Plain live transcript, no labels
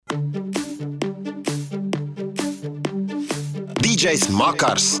DJs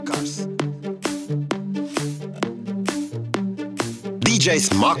Makars. DJs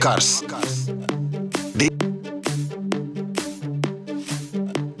Makars.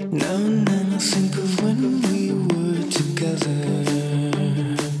 Now and then I think of when we were together,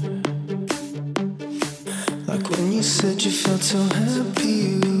 like when you said you felt so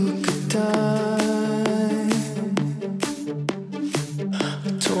happy you could die.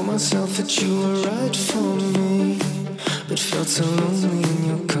 I told myself that you were right for me, but felt so lonely in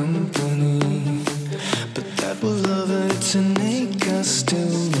your company. But that was love and it's an ache I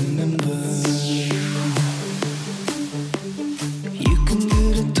still remember. You can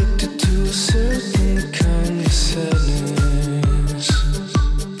get addicted to a certain kind of sadness,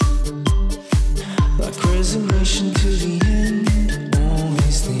 like resignation to the end,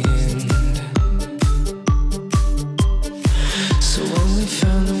 always the end. So when we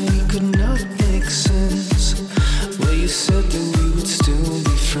found that we could not make sense, well, you said that we would still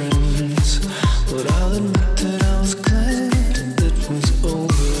be friends. But I'll admit that I was glad it was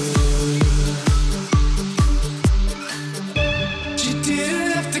over. You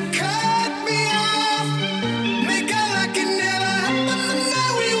didn't have to cut me off, make out like it never happened, but now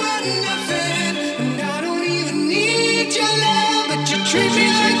we were nothing. And I don't even need your love, but you treat me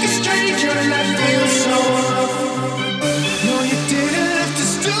like a stranger, and I feel so rough. No, you didn't have to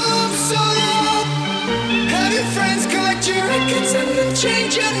stoop so low, have your friends collect your records and then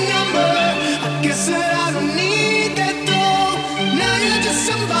change your number. I guess that I don't need that though. Now you're just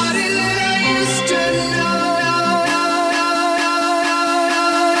somebody that I used to know.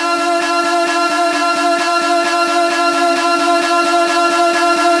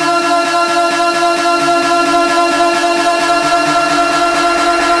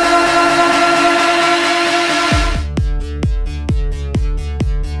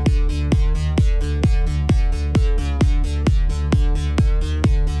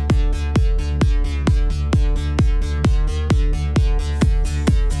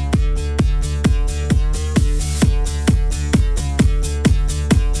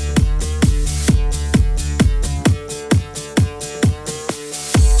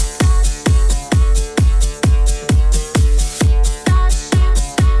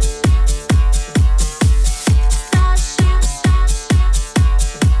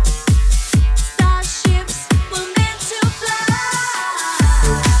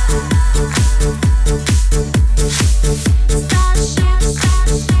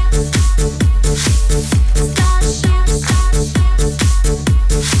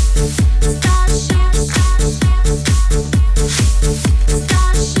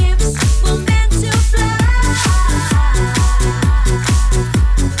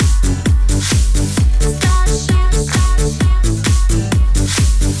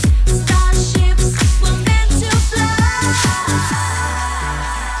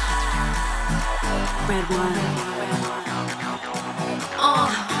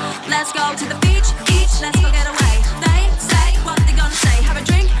 Let's go to the beach, let's go get away. They say what they gonna say. Have a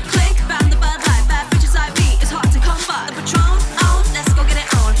drink, clink, found the Bud Light. Bad bitches IV, it's hard to come by. The Patron, on, let's go get it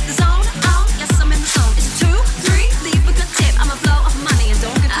on. The zone, on, yes I'm in the zone. It's a 2, 3, leave a good tip. I'ma blow off money and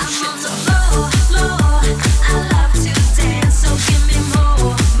don't get too shit. I'm on the floor, I love to dance, so give me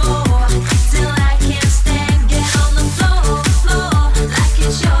more, till I can't stand. Get on the floor, like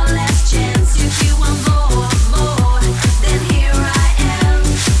it's your last chance. If you want more, then here I am.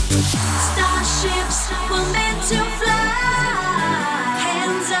 Starships were meant to fly.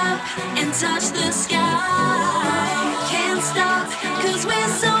 Hands up and touch the sky. Can't stop, 'cause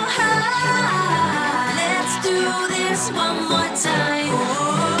we're so high. Let's do this one more time.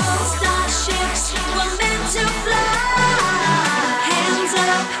 Starships were meant to fly. Hands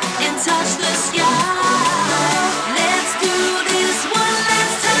up and touch the sky. Let's do this one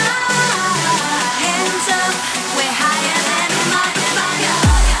last time. Hands up, we're higher than a motherfucker.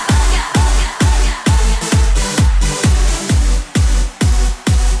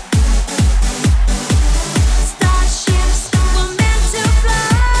 Starships were meant to fly.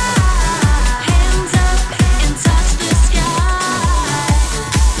 Hands up and touch the sky.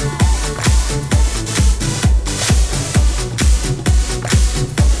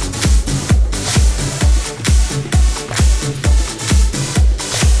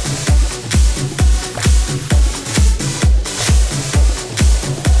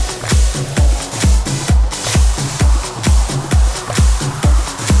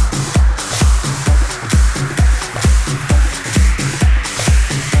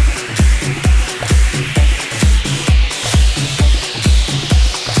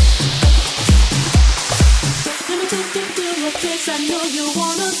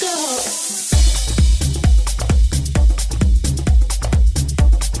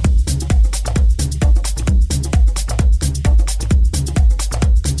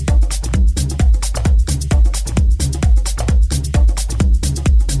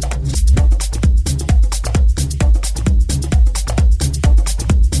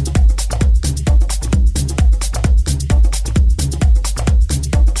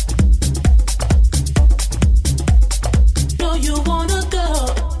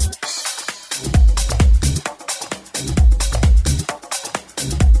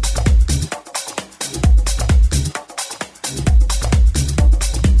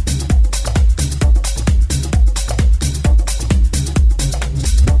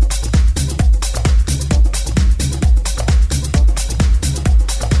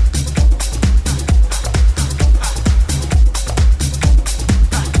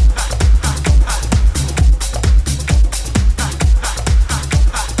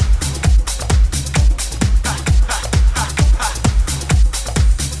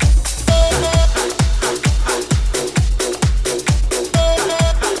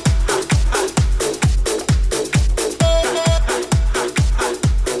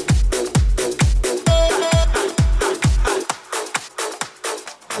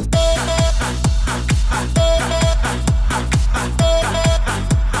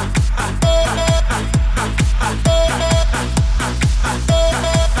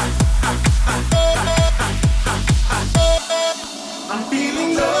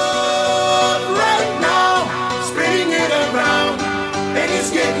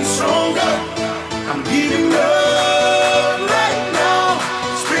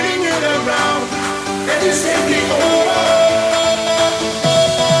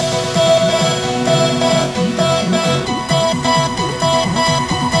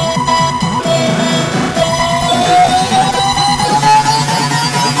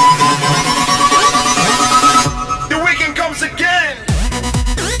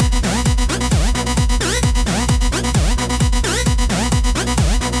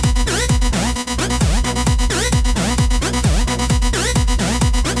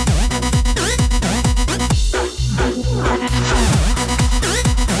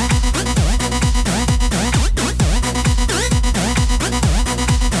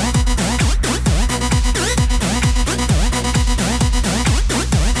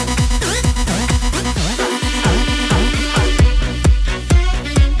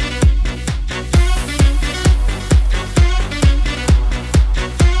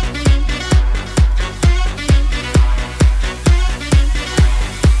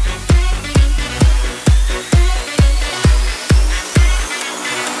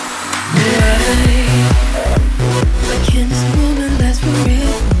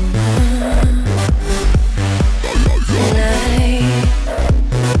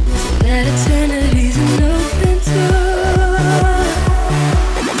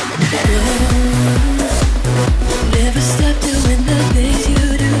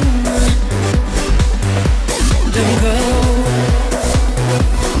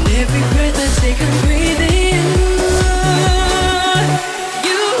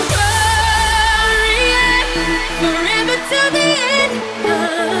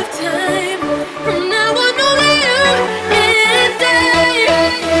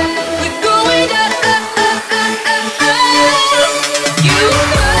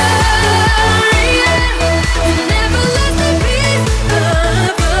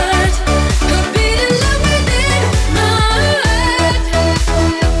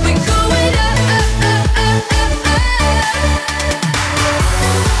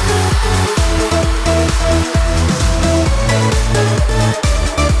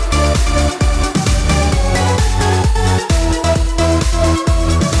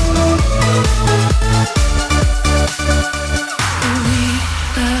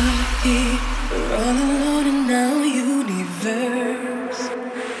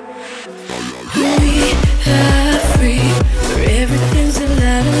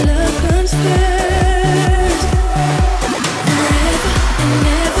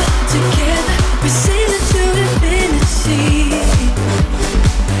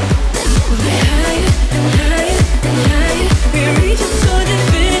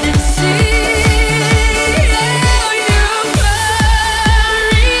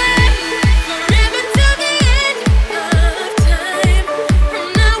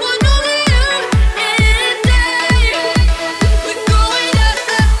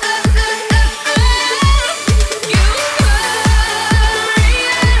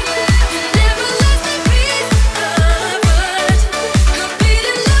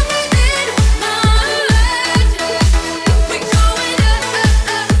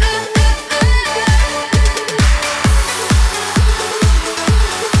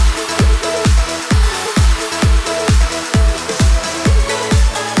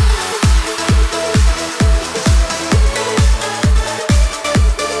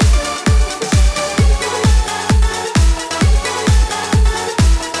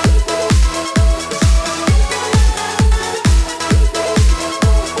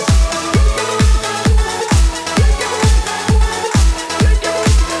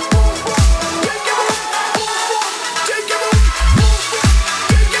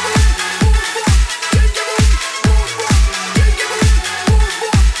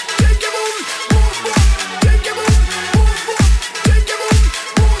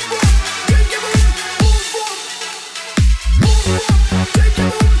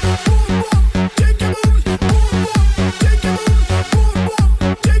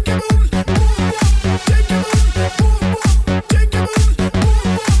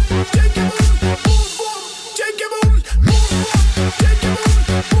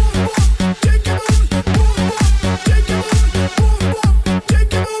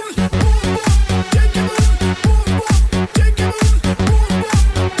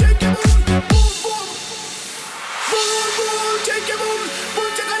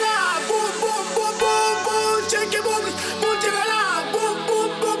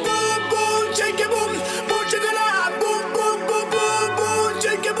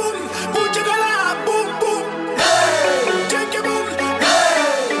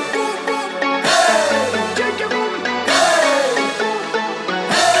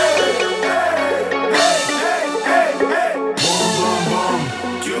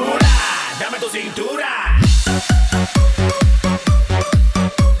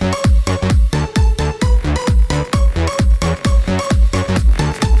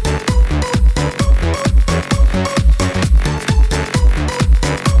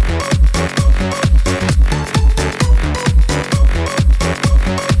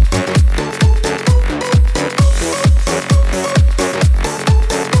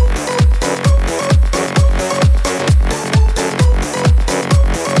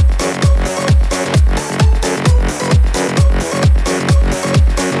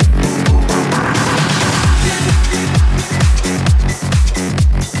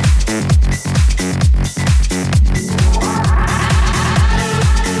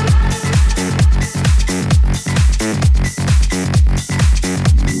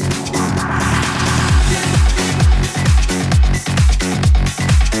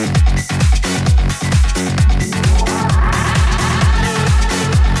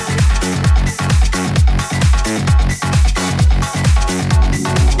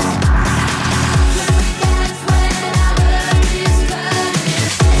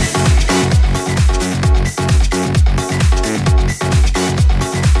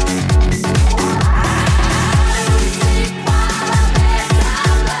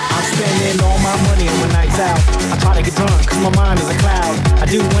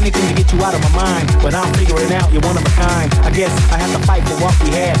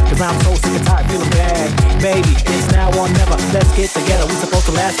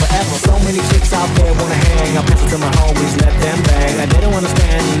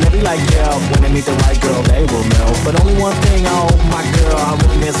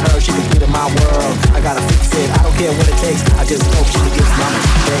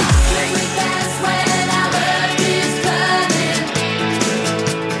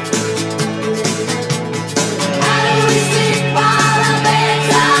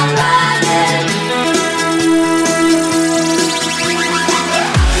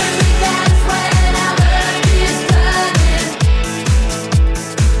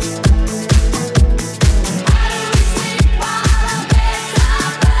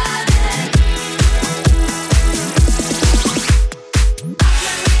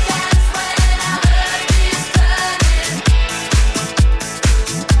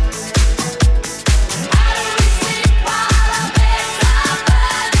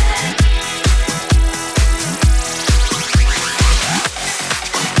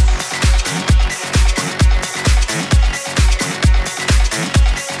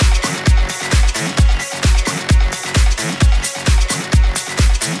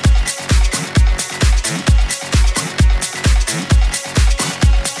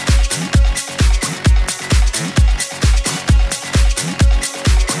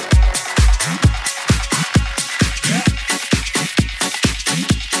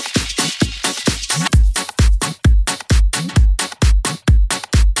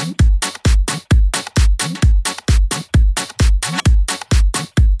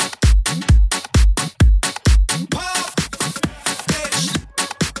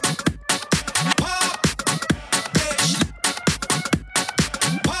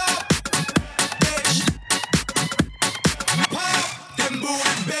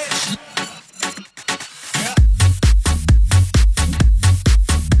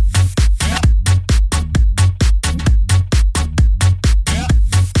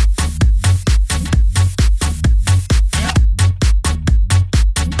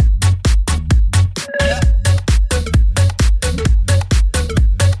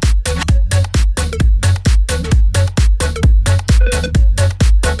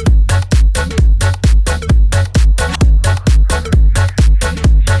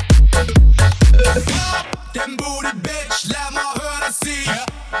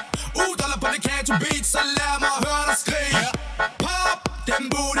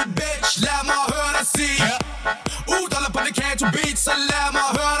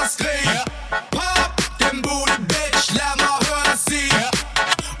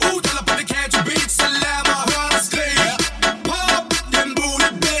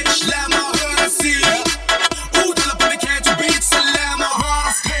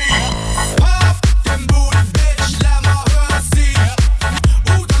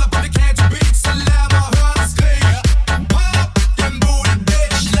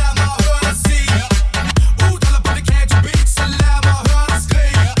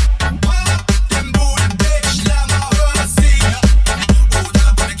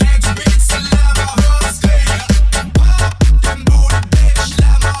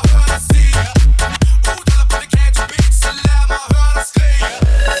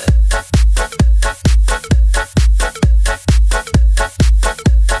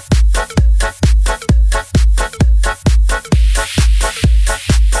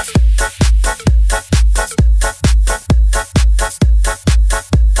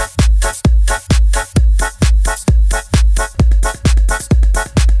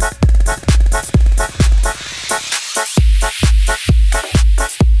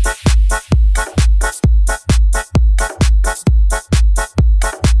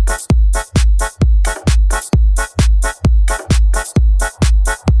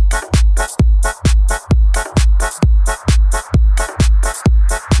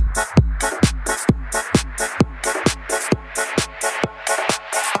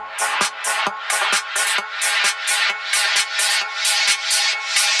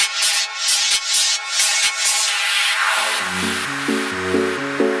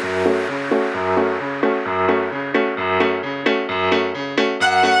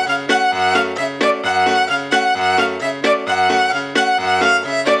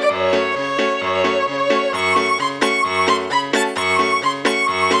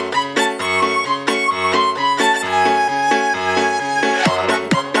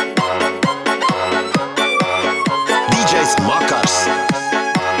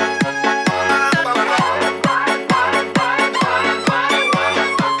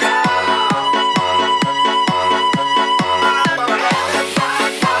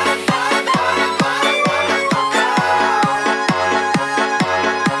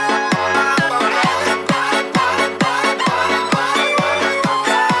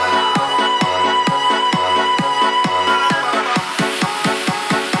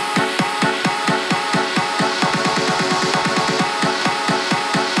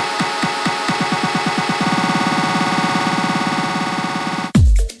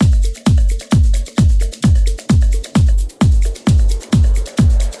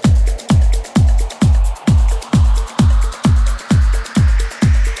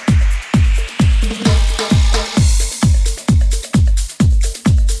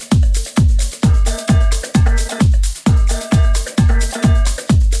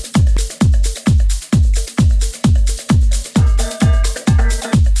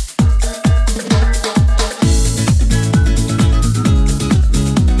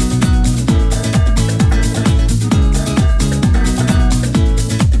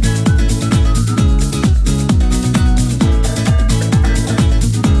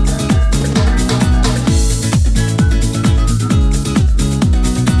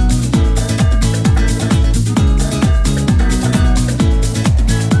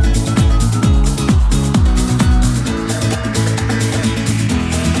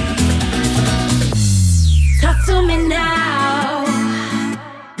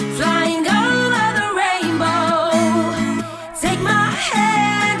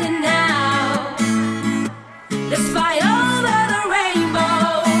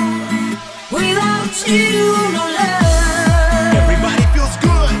 you, no love. Everybody feels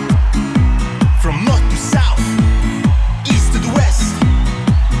good, from north to south, east to the west.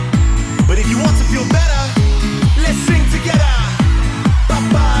 But if you want to feel better, let's sing together.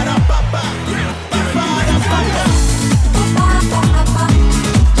 Ba-ba-da-ba-ba, ba-ba-da-ba-ba.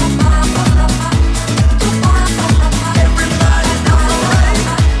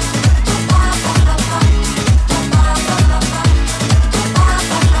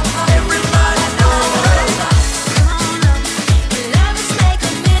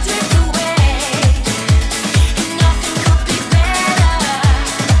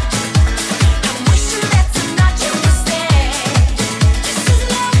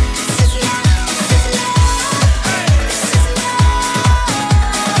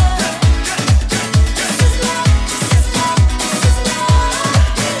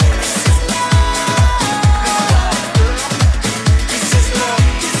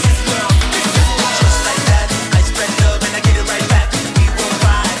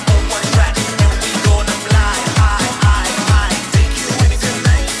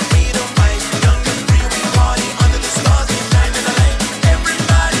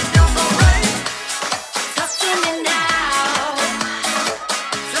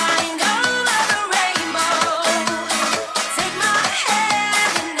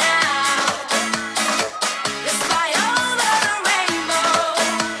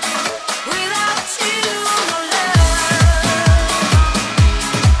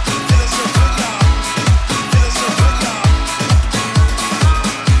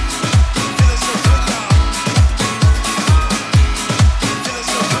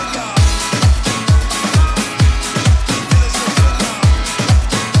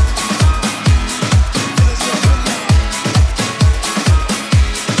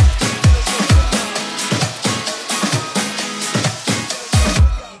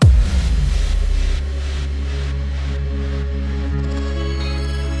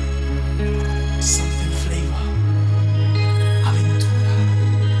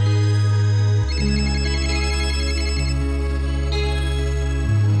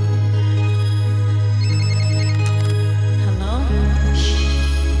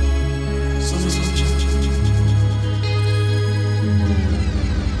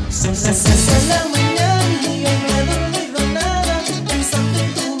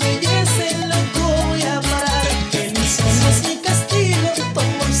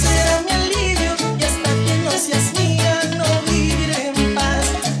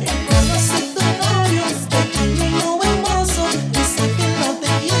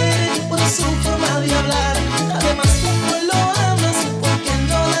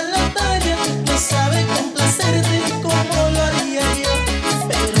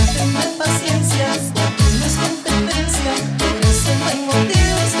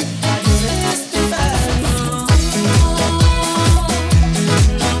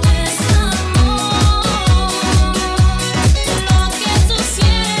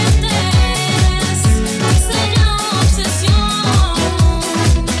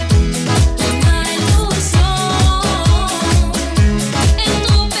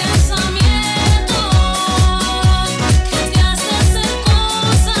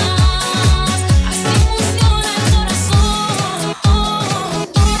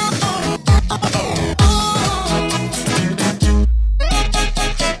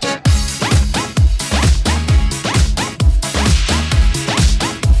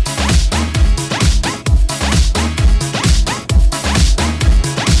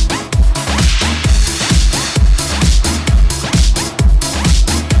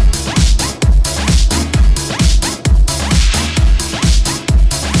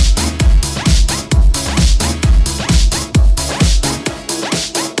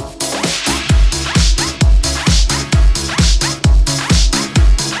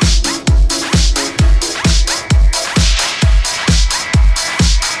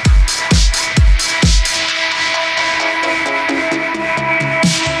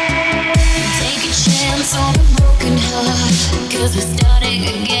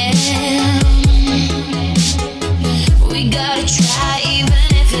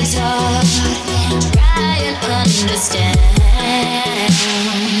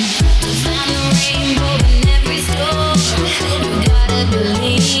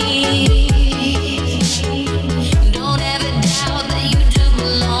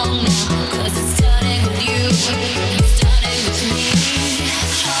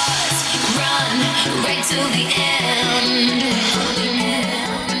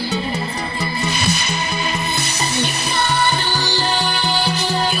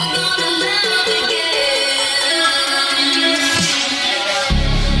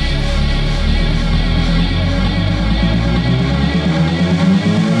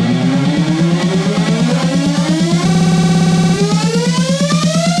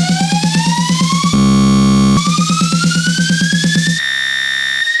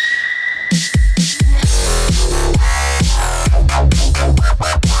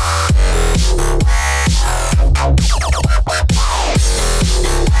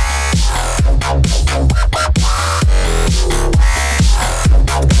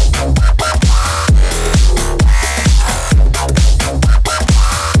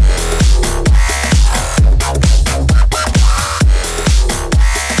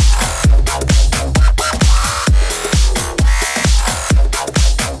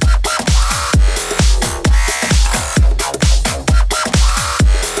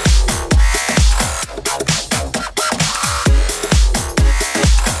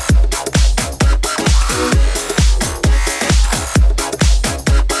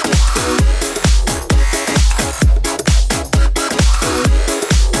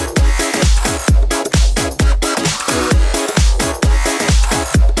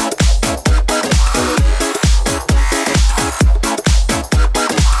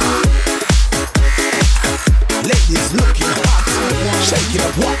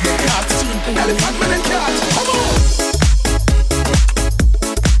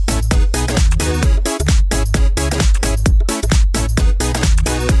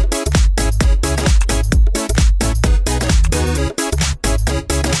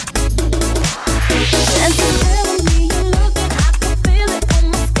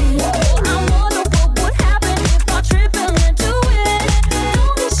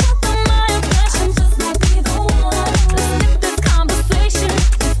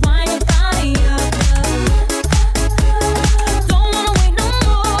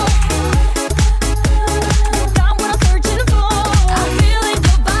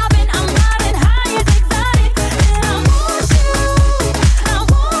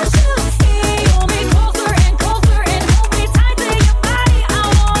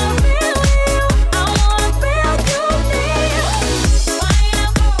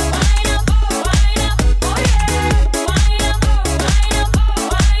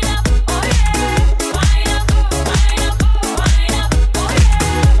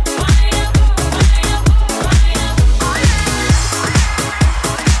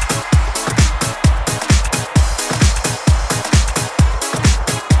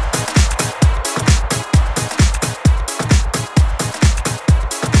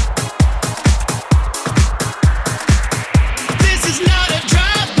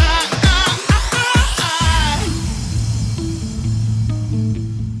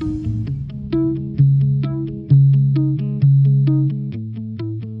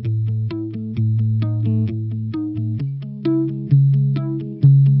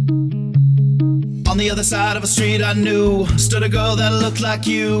 On the other side of a street I knew stood a girl that looked like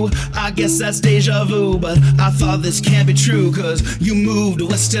you. I guess that's deja vu, but I thought this can't be true. Cause you moved to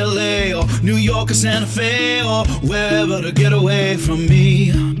West LA or New York or Santa Fe or wherever to get away from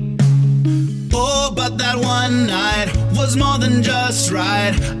me. Oh, but that one night was more than just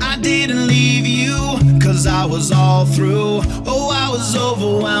right. I didn't leave you, cause I was all through. Oh, I was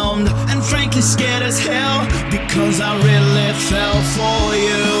overwhelmed and frankly scared as hell, because I really fell for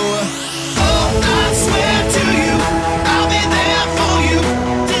you. Oh, I swear to you, I'll be there for you.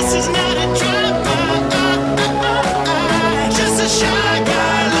 This is not a drive-by, just a shy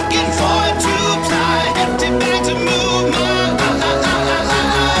guy looking for a two-ply empty bag to move my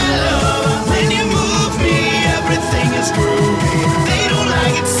love. When you move me, everything is groovy. They don't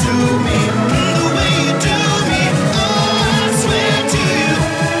like it, sue me, the way you do me. Oh, I swear to you,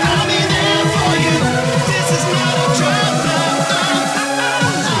 I'll be there for you. This is not a drive-by.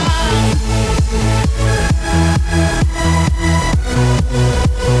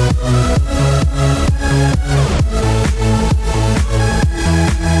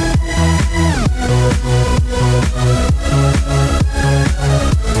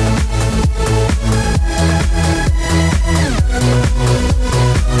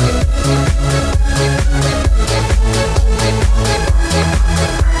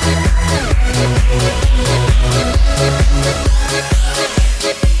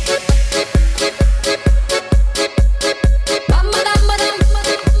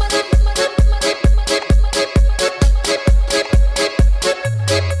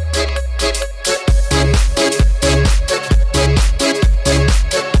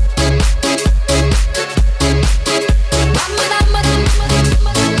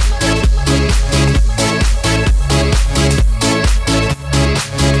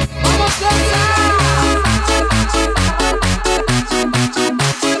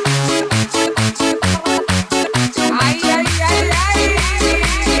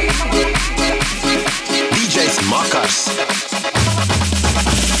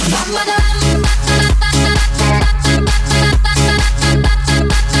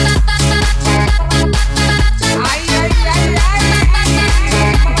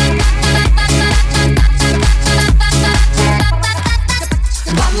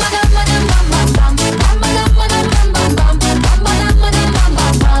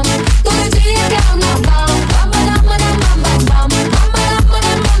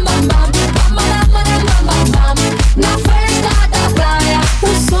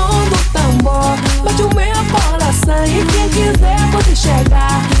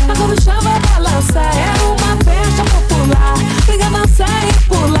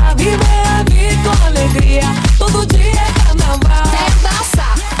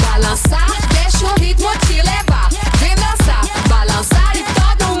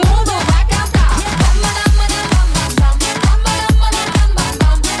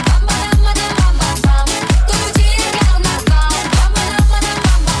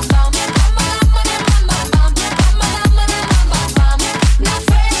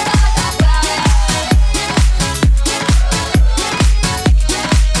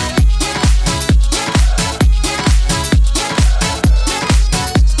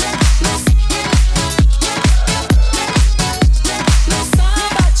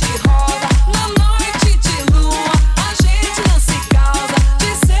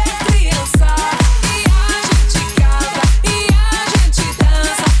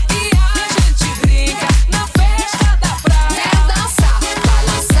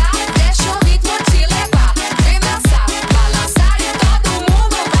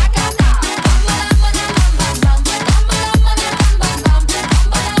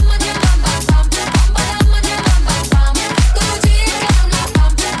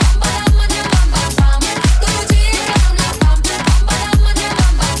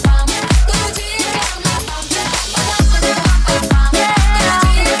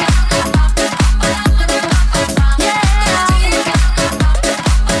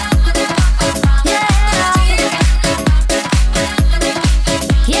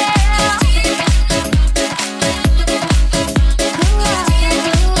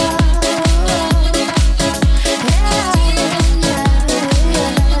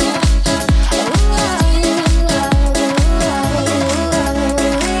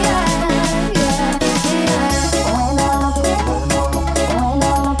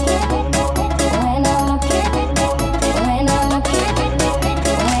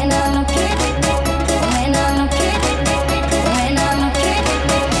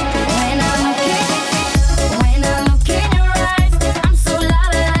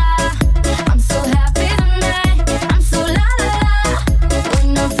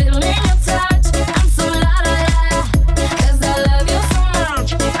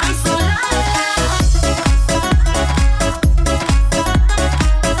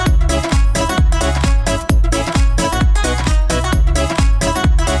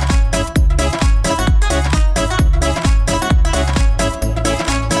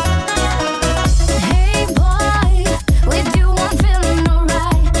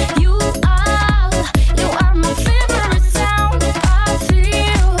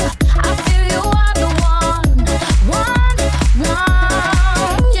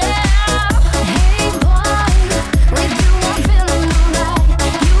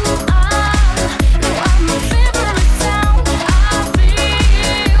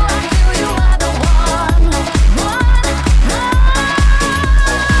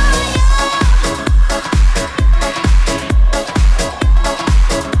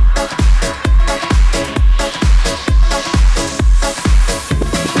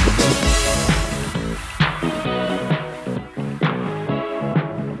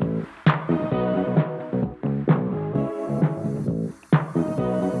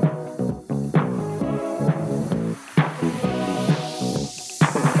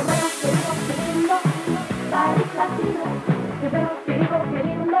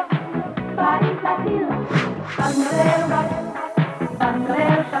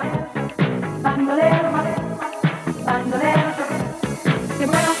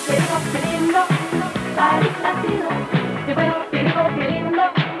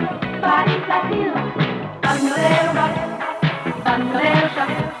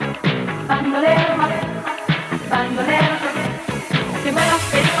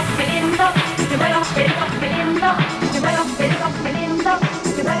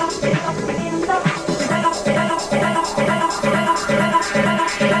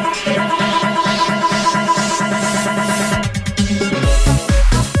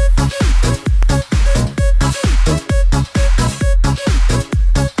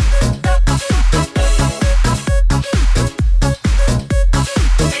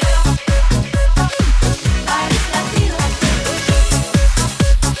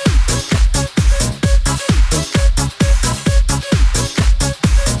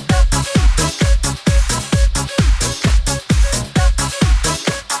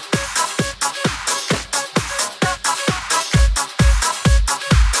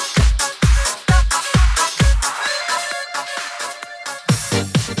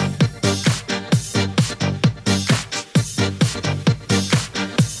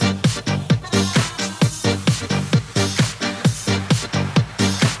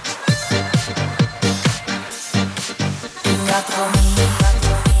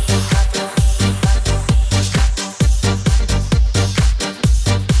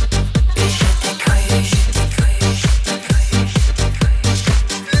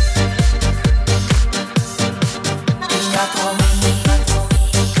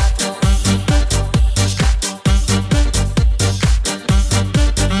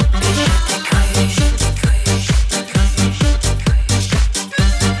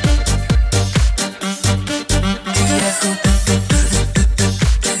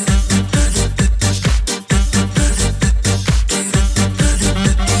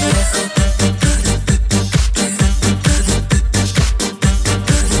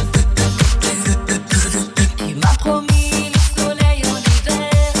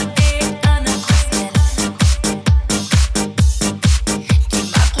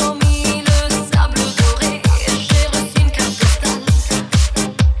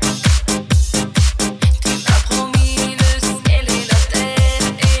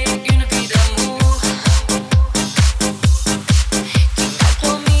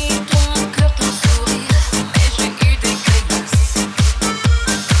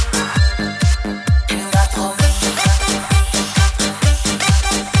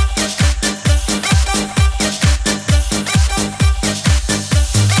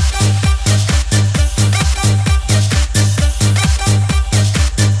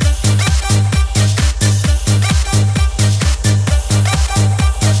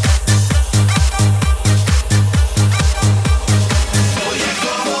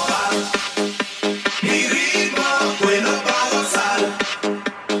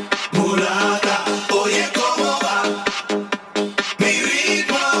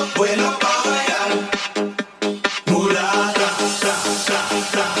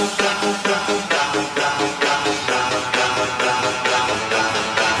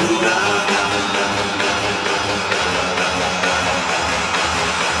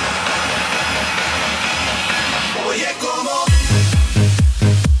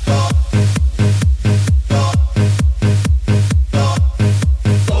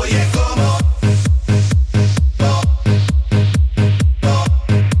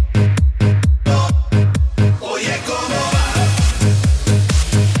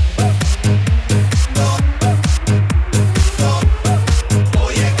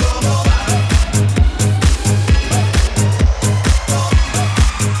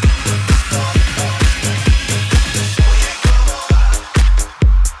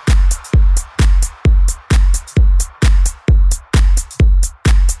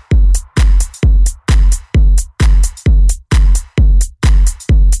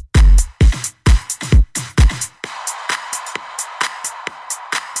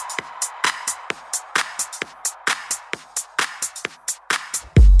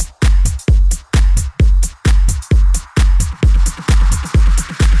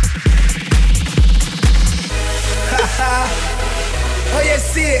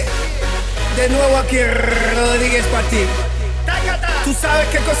 De nuevo aquí Rodríguez para ti. ¿Tú sabes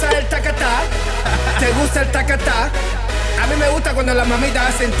qué cosa es el tacatá? ¿Te gusta el tacatá? A mí me gusta cuando las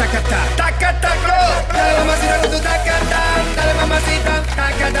mamitas hacen tacatá. Tacatá, dale mamacita con tu tacatá. Dale mamacita,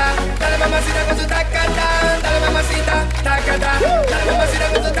 tacatá. Dale mamacita con tu tacatá. Dale mamacita, tacatá. Dale mamacita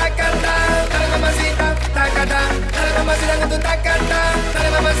con tu tacatá. Dale mamacita, tacatá. Dale mamacita con tu tacatá. Dale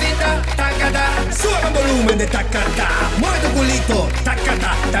mamacita, tacatá. Sube el volumen de tacatá. Mueve tu culito,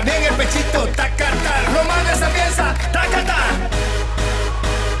 tacatá. También el pechito, tacatá. Román esa pieza, tacatá.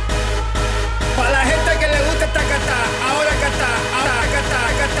 Para la gente que le gusta tacatá, ahora catá, ahora catá,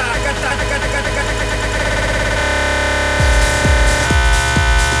 catá, catá, catá, catá, catá, catá.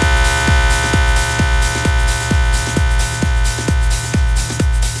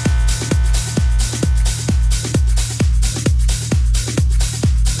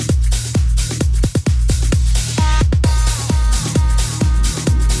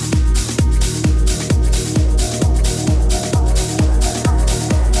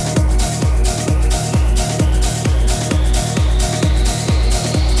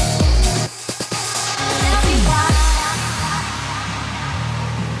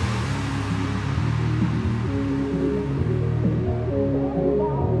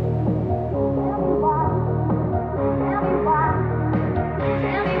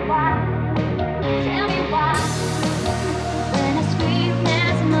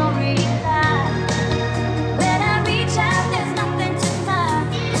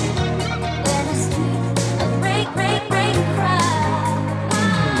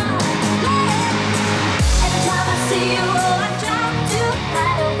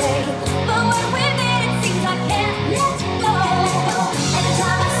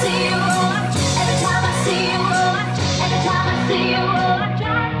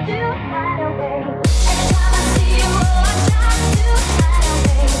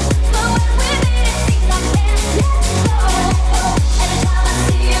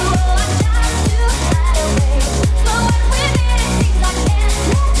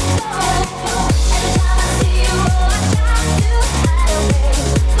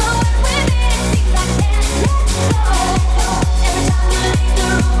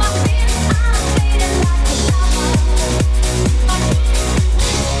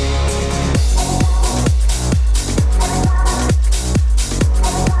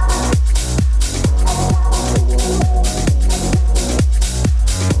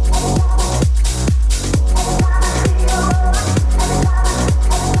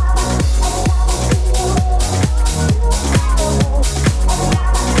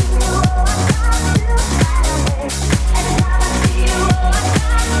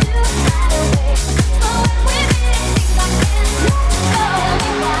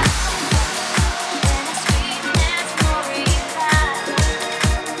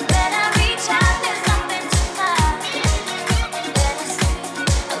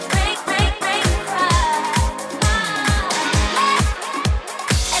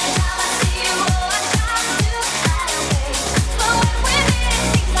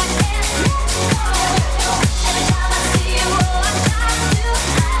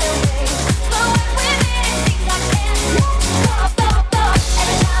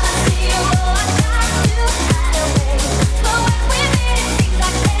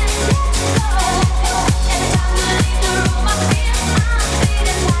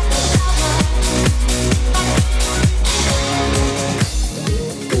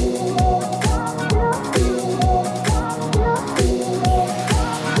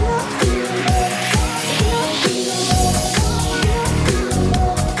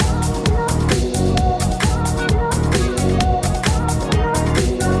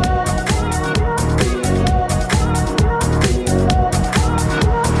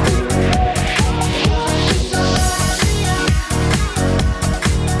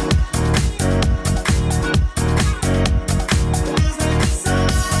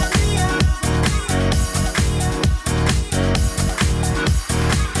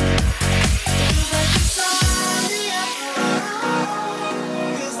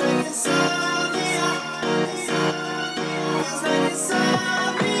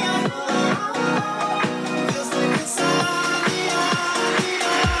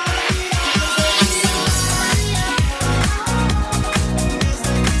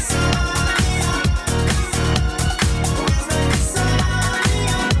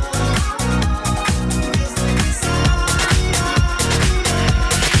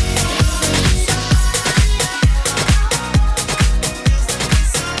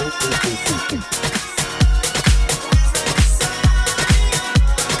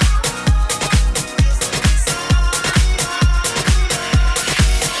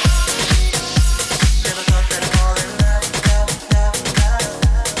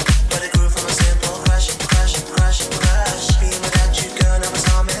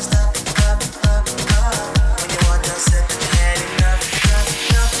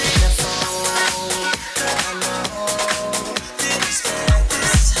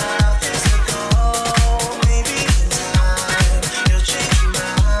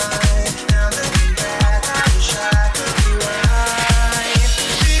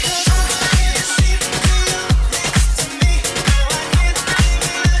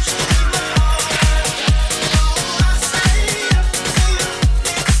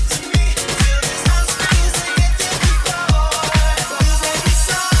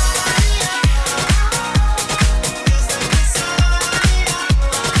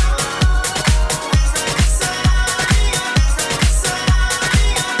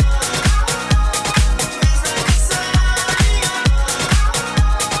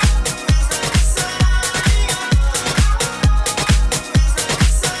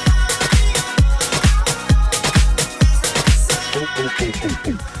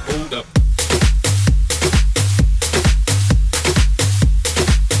 Hold up.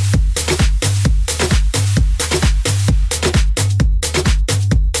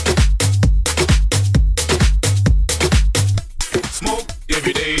 Smoke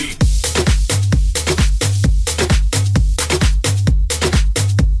every day.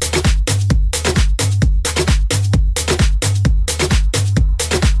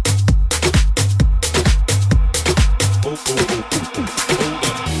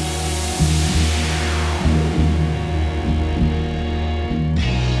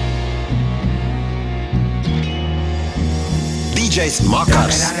 DJ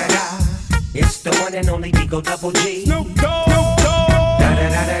Smokers. It's the one and only Digo Double G. Snoop Dogg. Da da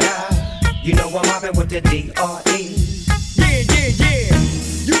da da da. You know I'm mobbing with the D.R.E. Yeah, yeah, yeah.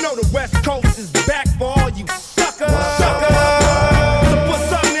 You know the West Coast is back for all you suckers. So put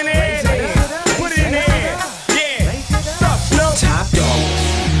something in the air. Put it in the air. Yeah. Suck, Snoop. Top dog.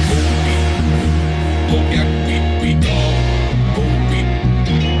 Oh yeah, we go.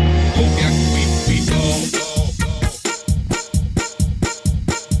 Oh yeah, we go.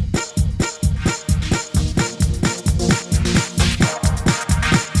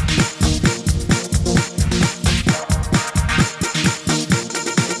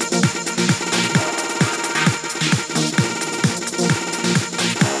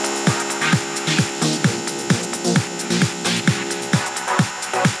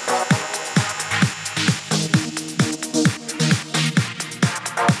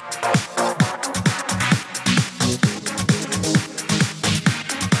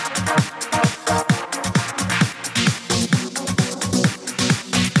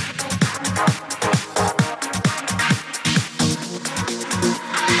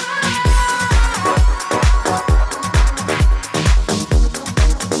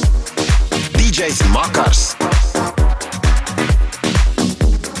 DJ Smokers.